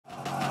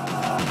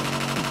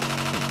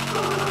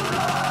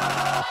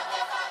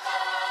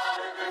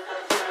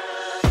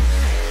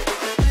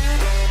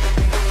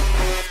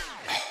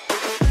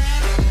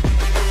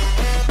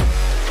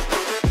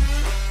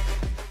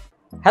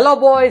Hello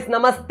boys,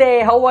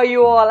 namaste, how are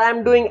you all?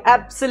 I'm doing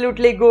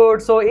absolutely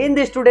good. So in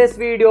this today's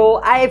video,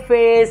 I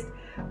faced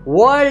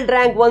world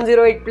rank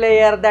 108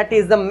 player, that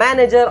is the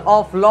manager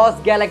of Los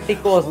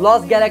Galacticos.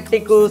 Los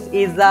Galacticos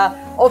is the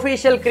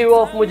official crew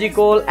of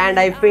Mujikol, and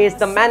I faced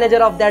the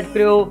manager of that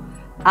crew,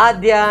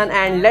 Adyan,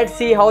 and let's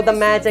see how the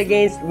match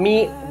against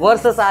me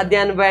versus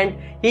Adyan went.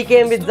 He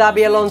came with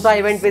XABI Alonso,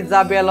 I went with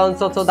XABI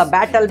Alonso. So the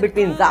battle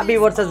between XABI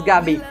versus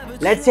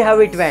XABI. Let's see how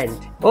it went.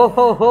 Oh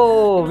ho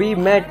ho, we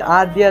met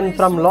Adyan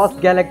from Los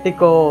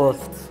Galacticos.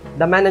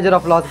 The manager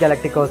of Los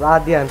Galacticos,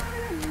 Adyan.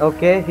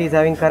 Okay, he's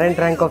having current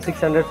rank of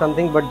 600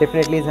 something, but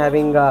definitely he's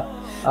having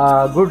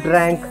a good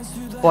rank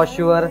for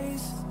sure,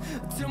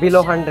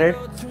 below 100.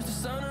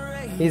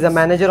 He's a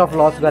manager of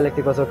Los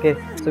Galacticos, okay.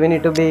 So we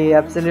need to be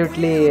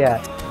absolutely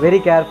very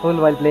careful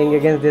while playing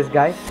against this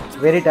guy.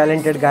 Very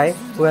talented guy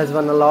who has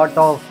won a lot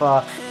of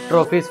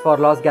trophies for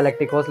Los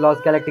Galacticos. Los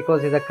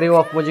Galacticos is a crew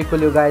of Mujikul,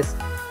 you guys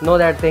know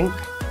that thing.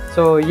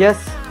 So yes,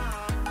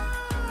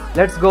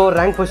 let's go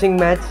rank pushing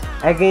match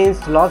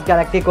against Los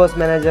Galacticos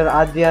manager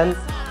Adyan.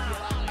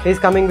 He's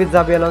coming with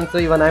XABI Alonso,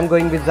 even I'm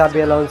going with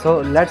XABI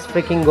Alonso. Let's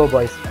freaking go,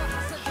 boys.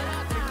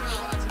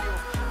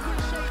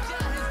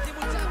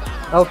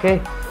 Okay,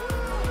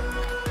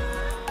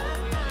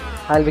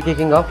 I'll be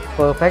kicking off.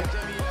 Perfect.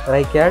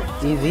 Rijkaard,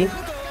 easy.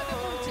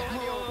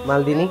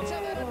 Maldini,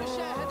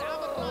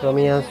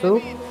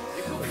 Tomiyasu,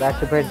 back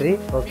to Pedri,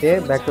 okay,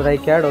 back to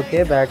Rijkaard,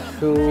 okay, back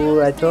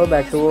to Echo,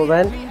 back to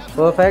Owen,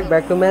 perfect,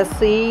 back to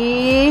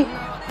Messi.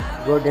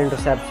 Good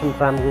interception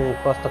from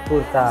Costa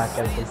Curta.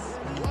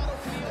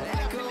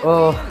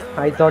 Oh,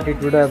 I thought it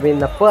would have been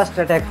the first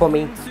attack for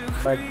me,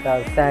 but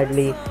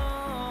sadly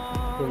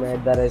he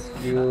made the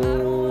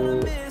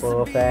rescue.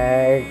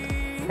 Perfect.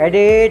 Head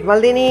it,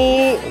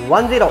 Maldini.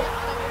 1-0.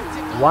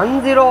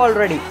 1-0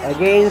 already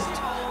against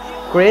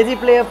crazy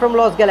player from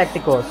Los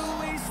Galacticos.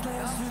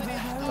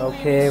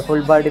 Okay,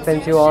 full bar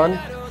defensive on.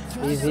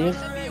 Easy.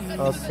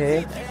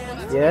 Okay.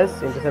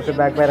 Yes, intercepted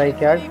back by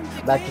Rijkaard.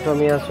 Back to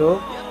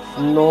Tomiyasu.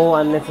 No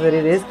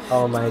unnecessary risk.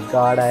 Oh my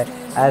god,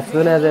 as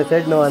soon as I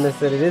said no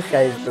unnecessary risk,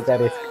 I took a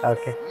risk.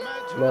 Okay,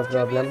 no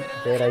problem.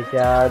 Okay,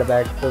 Rijkaard,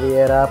 back to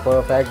Vieira.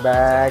 Perfect.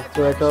 Back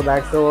to Eto,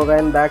 back to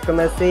Owen, back to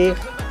Messi.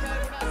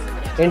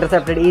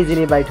 Intercepted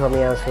easily by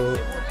Tomiyasu.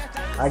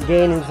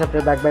 Again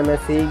intercepted back by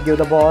Messi. Give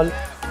the ball.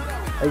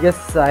 I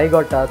guess I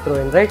got throw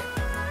in, right?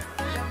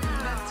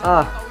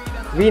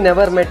 We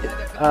never met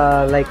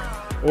like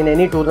in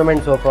any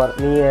tournament so far,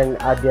 me and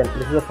Adyan.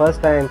 This is the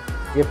first time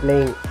we're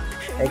playing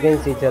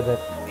against each other.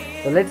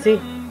 So let's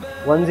see.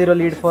 1-0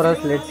 lead for us.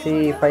 Let's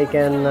see if I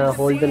can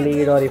hold the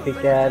lead or if we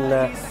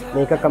can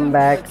make a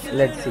comeback.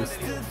 Let's see.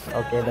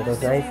 Okay, that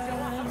was nice.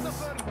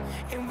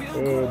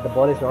 Hey, the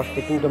ball is not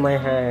sticking to my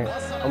hand.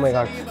 Oh my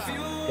god.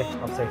 Okay,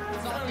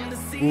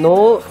 offside.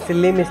 No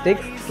silly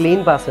mistakes,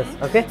 clean passes.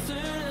 Okay.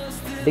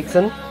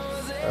 Dixon,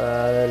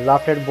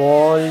 lofted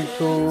ball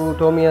to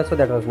Tomiyasu,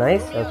 that was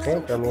nice.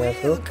 Okay,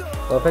 Tomiyasu,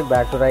 perfect.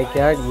 Back to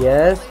Rijkaard,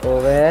 yes.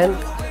 Owen,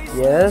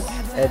 yes.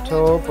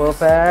 Eto,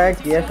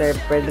 perfect. Yes,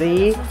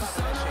 Pedri,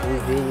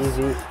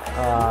 easy.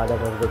 That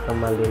was good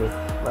from Maldini.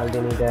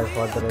 Maldini there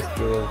for the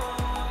rescue.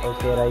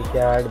 Okay,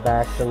 Rijkaard,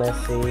 back to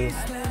Messi.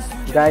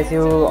 Guys,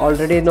 you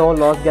already know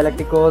Los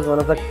Galacticos, one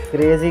of the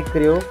crazy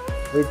crew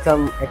with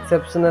some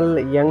exceptional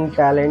young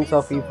talents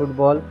of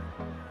eFootball.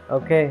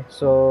 Okay,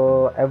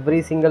 so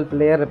every single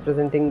player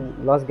representing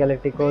Los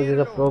Galacticos is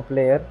a pro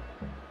player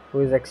who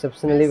is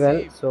exceptionally well.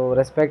 So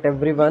respect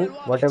everyone,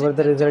 whatever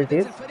the result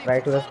is, try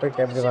to respect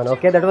everyone.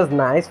 Okay, that was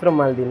nice from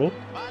Maldini.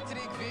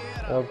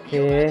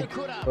 Okay,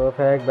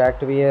 perfect.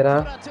 Back to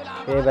Vieira.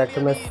 Okay, back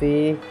to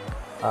Messi.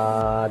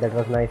 That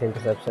was nice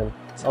interception.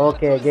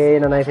 Okay,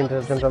 again a nice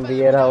interception from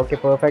Vieira. Okay,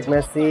 perfect.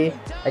 Messi.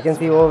 I can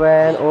see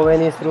Owen.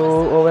 Owen is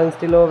through. Owen,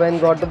 still Owen.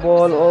 Got the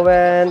ball.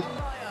 Owen.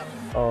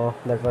 Oh,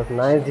 that was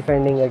nice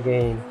defending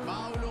again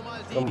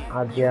from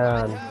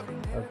Adyan.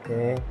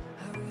 Okay,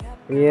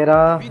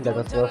 Vieira, that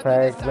was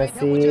perfect.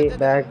 Messi,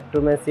 back to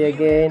Messi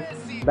again.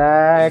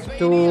 Back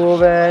to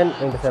Owen,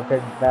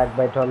 intercepted back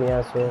by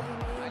Tomiyasu.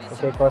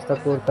 Okay, Costa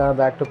Curta,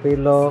 back to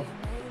Pirlo.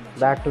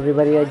 Back to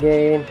Ribéry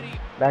again.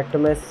 Back to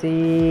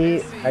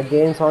Messi.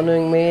 Again Son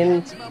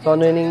Heung-min.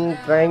 Son Heung-min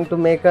trying to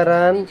make a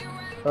run.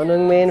 Son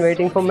Heung-min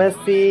waiting for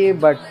Messi,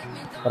 but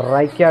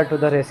Rijkaard to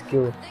the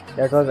rescue.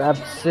 That was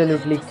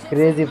absolutely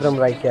crazy from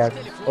Rijkaard.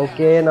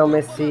 Okay, now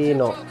Messi.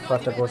 No,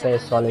 Costa Curta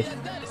is solid.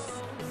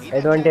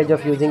 Advantage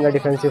of using a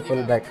defensive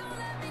fullback.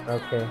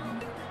 Okay,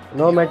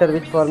 no matter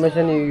which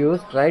formation you use,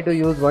 try to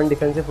use one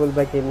defensive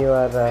fullback in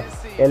your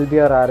LB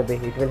or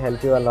RB. It will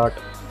help you a lot.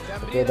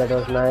 Okay, that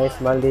was nice.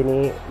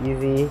 Maldini,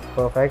 easy,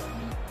 perfect.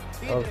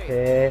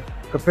 Okay,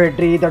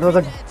 Pedri, that was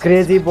a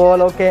crazy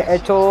ball. Okay,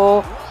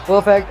 Eto,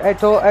 perfect.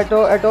 Eto,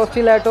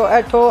 still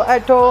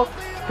Eto.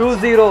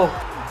 2-0.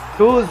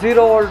 2-0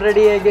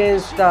 already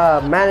against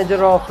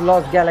manager of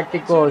Los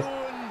Galacticos.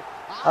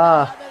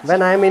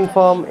 When I am in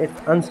form, it's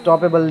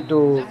unstoppable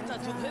to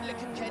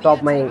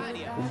stop my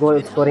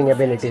goal scoring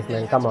abilities,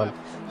 man. Come on.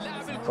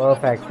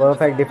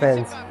 Perfect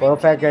defense,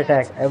 perfect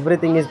attack.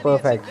 Everything is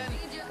perfect.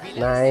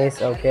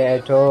 Nice. Okay,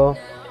 Eto.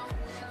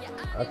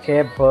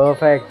 Okay,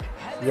 perfect.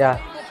 Yeah,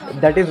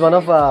 that is one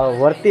of a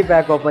worthy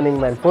pack opening,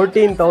 man.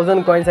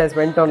 14,000 coins I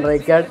spent on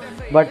Raikard,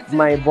 but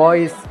my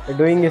boy is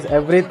doing his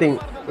everything.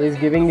 Is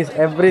giving his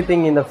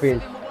everything in the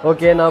field.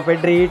 Okay, now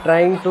Pedri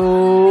trying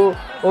to.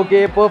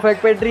 Okay,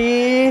 perfect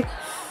Pedri.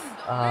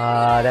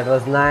 That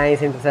was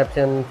nice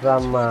interception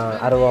from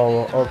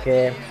Arvo.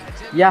 Okay,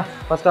 yeah,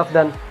 first off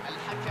done.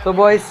 So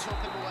boys,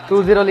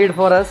 2-0 lead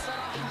for us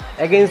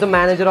against the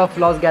manager of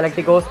Los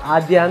Galacticos,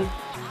 Adyan.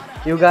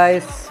 You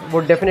guys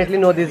would definitely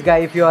know this guy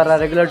if you are a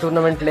regular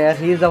tournament player.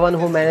 He is the one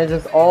who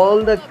manages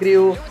all the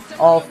crew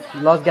of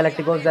Los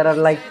Galacticos. There are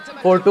like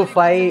 4 to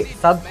 5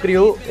 sub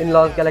crew in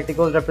Los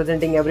Galacticos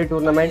representing every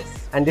tournament,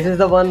 and this is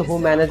the one who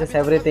manages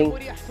everything,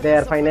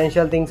 their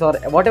financial things or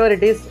whatever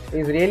it is.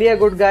 He's really a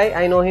good guy.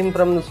 I know him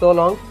from so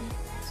long.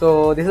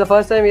 So this is the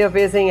first time we are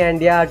facing, and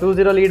yeah,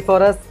 2-0 lead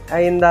for us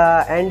in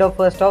the end of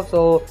first half.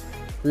 So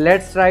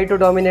let's try to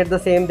dominate the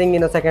same thing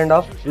in the second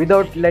half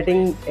without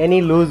letting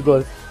any loose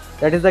goals.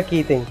 That is the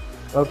key thing.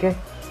 Okay,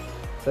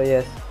 so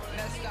yes,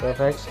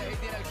 perfect.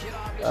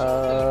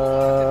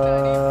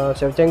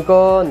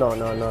 Shevchenko,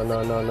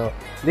 no.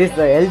 These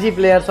the LG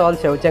players all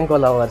Shevchenko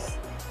lovers.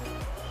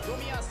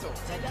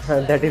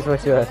 That is for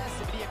sure.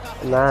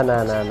 Nah,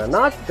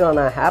 not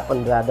gonna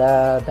happen,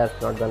 brother.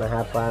 That's not gonna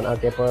happen.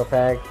 Okay,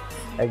 perfect.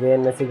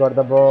 Again, Messi got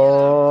the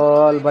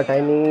ball, but I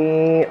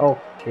need.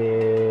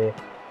 Okay,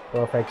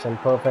 perfection.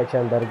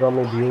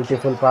 Bergomi,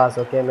 beautiful pass.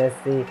 Okay,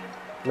 Messi,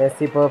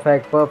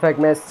 perfect,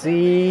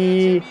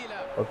 Messi.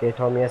 Okay,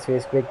 Tomiyasu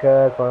is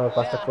quicker.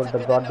 Costa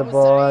got the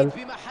ball.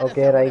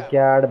 Okay,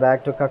 Rijkaard,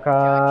 back to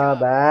Kaká,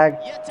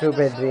 back to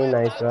Pedri,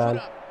 nice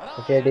one.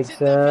 Okay,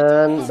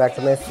 Dixon, back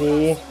to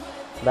Messi,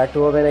 back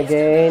to Owen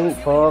again,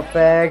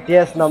 perfect.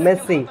 Yes, now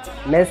Messi.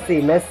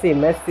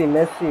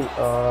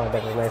 Oh,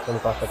 that was nice from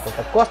Costa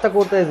Curta. Costa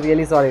Curta is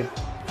really solid.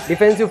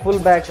 Defensive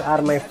fullbacks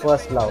are my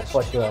first love,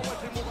 for sure.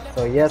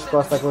 So yes,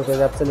 Costa Curta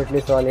is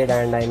absolutely solid,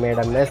 and I made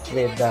a mess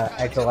with the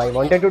XO. I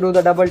wanted to do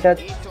the double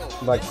touch,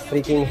 but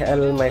freaking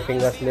hell, my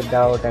finger slipped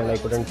out and I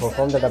couldn't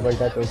perform the double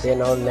touch. Okay,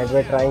 now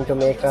Nedved trying to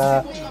make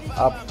a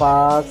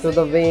pass to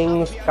the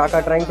wings.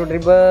 Kaká trying to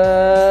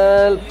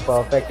dribble.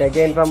 Perfect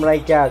again from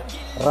Rijkaard.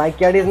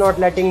 Rijkaard is not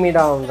letting me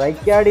down.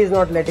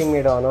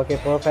 Okay,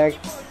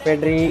 perfect.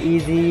 Pedri,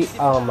 easy.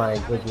 Oh my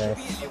goodness.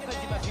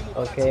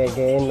 Okay,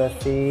 again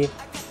Messi.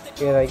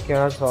 Okay,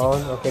 Rijkaard's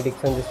on. Okay,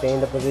 Dixon just stay in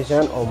the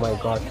position. Oh my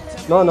god.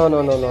 No.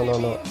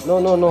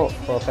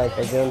 Perfect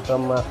again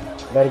from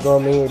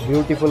Bergomi.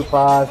 Beautiful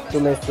pass to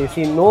Messi.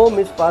 See, no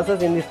missed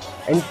passes in this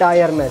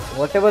entire match.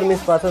 Whatever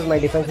missed passes, my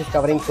defense is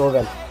covering so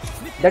well.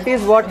 That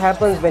is what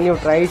happens when you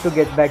try to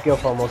get back your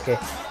form. Okay,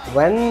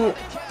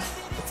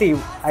 see,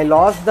 I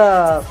lost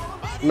the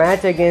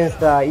match against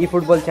the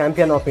eFootball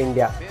champion of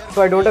India,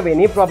 so I don't have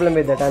any problem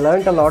with that. I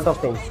learned a lot of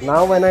things.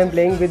 Now when I'm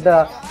playing with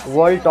the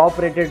world top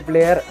rated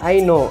player, I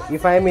know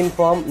if I'm in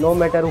form, no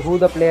matter who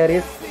the player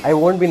is, I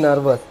won't be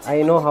nervous.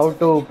 I know how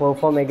to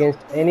perform against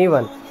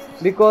anyone,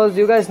 because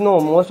you guys know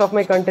most of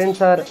my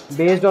contents are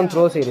based on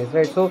pro series,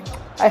 right? So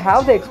I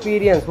have the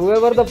experience.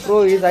 Whoever the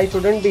pro is, I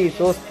shouldn't be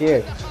so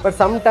scared. But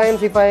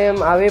sometimes if I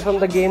am away from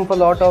the game for a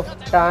lot of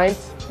time,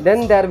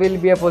 then there will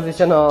be a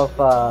position of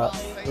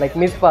like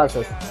missed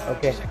passes.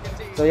 Okay,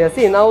 so yeah,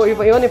 see, now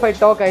even if I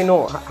talk, I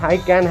know I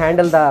can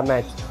handle the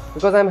match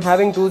because I'm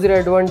having 2-0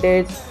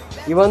 advantage.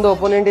 Even the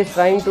opponent is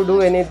trying to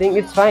do anything,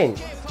 it's fine.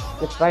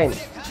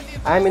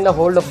 I'm in the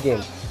hold of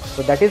game.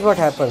 So that is what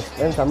happens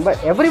when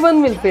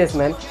everyone will face,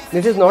 man.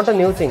 This is not a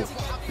new thing.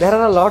 There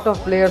are a lot of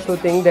players who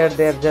think that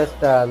they're just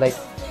like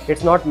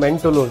it's not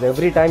meant to lose.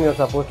 Every time you're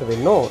supposed to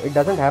win. No, it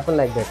doesn't happen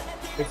like that.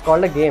 It's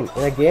called a game.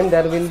 In a game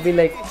there will be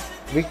like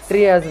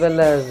victory as well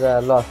as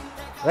loss,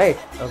 right?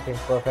 Okay,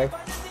 perfect.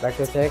 Back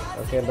to check.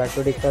 Okay, back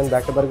to Dixon,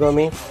 back to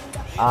Bergomi.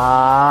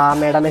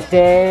 Made a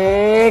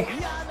mistake.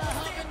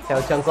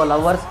 Shevchenko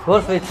lovers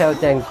scores with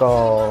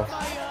Shevchenko.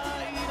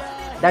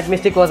 That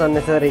mistake was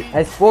unnecessary.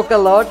 I spoke a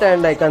lot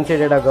and I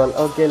conceded a goal.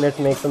 Okay, let's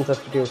make some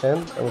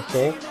substitution.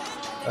 Okay.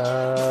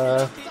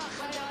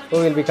 Who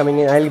will be coming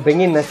in? I'll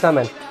bring in Nesta,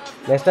 man.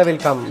 Nesta will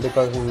come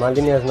because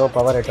Maldini has no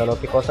power at all.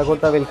 Okay, Costa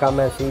Curta will come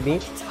as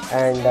CB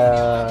and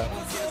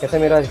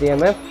Casemiro as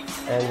DMF,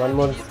 and one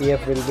more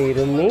CF will be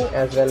Rumni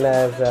as well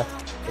as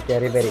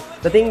Ribery.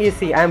 The thing is,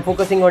 see, I am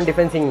focusing on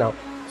defending now.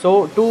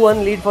 So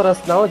 2-1 lead for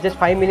us now. Just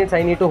 5 minutes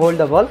I need to hold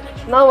the ball.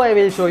 Now I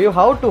will show you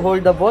how to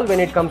hold the ball when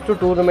it comes to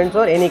tournaments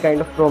or any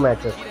kind of pro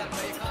matches.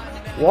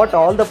 What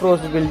all the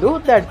pros will do,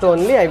 that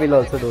only I will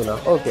also do now.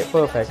 Okay,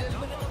 perfect.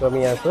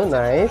 Tomiyasu,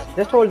 nice.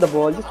 Just hold the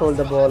ball.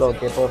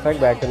 Okay, perfect.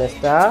 Back to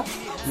Nesta.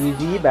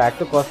 Easy. Back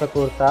to Costa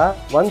Curta.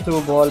 One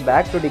through ball.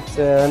 Back to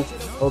Dixon.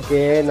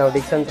 Okay, now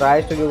Dixon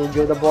tries to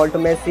give the ball to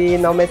Messi.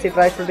 Now Messi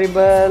tries to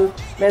dribble.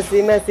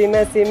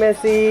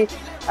 Messi.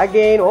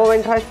 Again,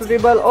 Owen tries to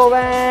dribble.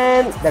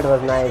 Owen! That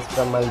was nice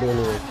from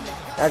Maldini.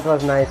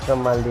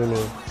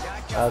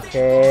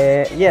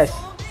 Okay, yes.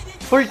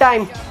 Full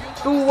time.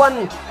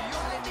 2-1.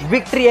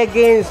 victory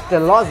against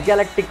Los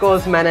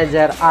Galacticos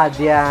manager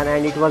Adyan,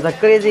 and it was a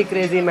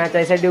crazy match.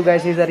 I said you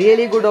guys, he's a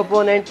really good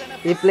opponent.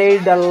 He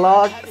played a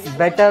lot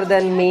better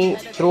than me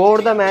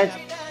throughout the match,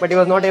 but he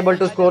was not able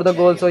to score the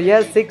goal. So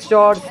yes, 6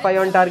 shots, 5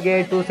 on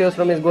target, 2 saves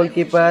from his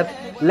goalkeeper.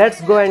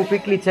 Let's go and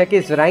quickly check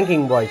his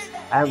ranking, boys.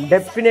 I'm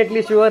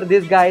definitely sure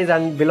this guy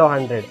is below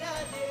 100,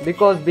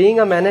 because being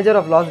a manager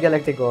of Los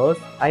Galacticos,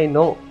 I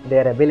know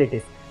their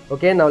abilities.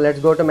 Okay, now let's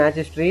go to match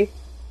history.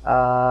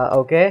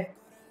 Okay,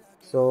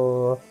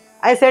 so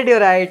I said you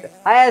right,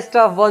 highest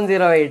of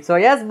 108. So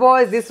yes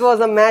boys, this was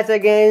a match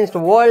against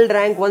world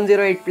rank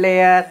 108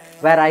 player,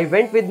 where I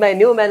went with my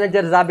new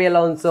manager XABI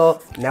Alonso,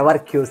 never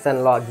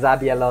Cusan Lock,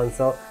 XABI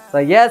Alonso. So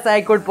yes,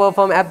 I could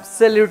perform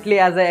absolutely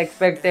as I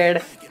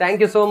expected. Thank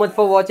you so much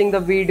for watching the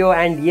video,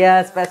 and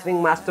yes,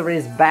 PESwing Master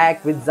is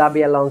back with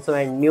XABI Alonso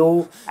and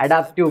new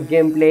adaptive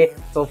gameplay.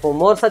 So for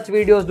more such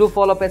videos, do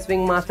follow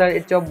PESwing Master.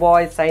 It's your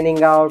boy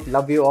signing out.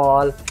 Love you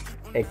all.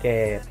 Take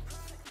care.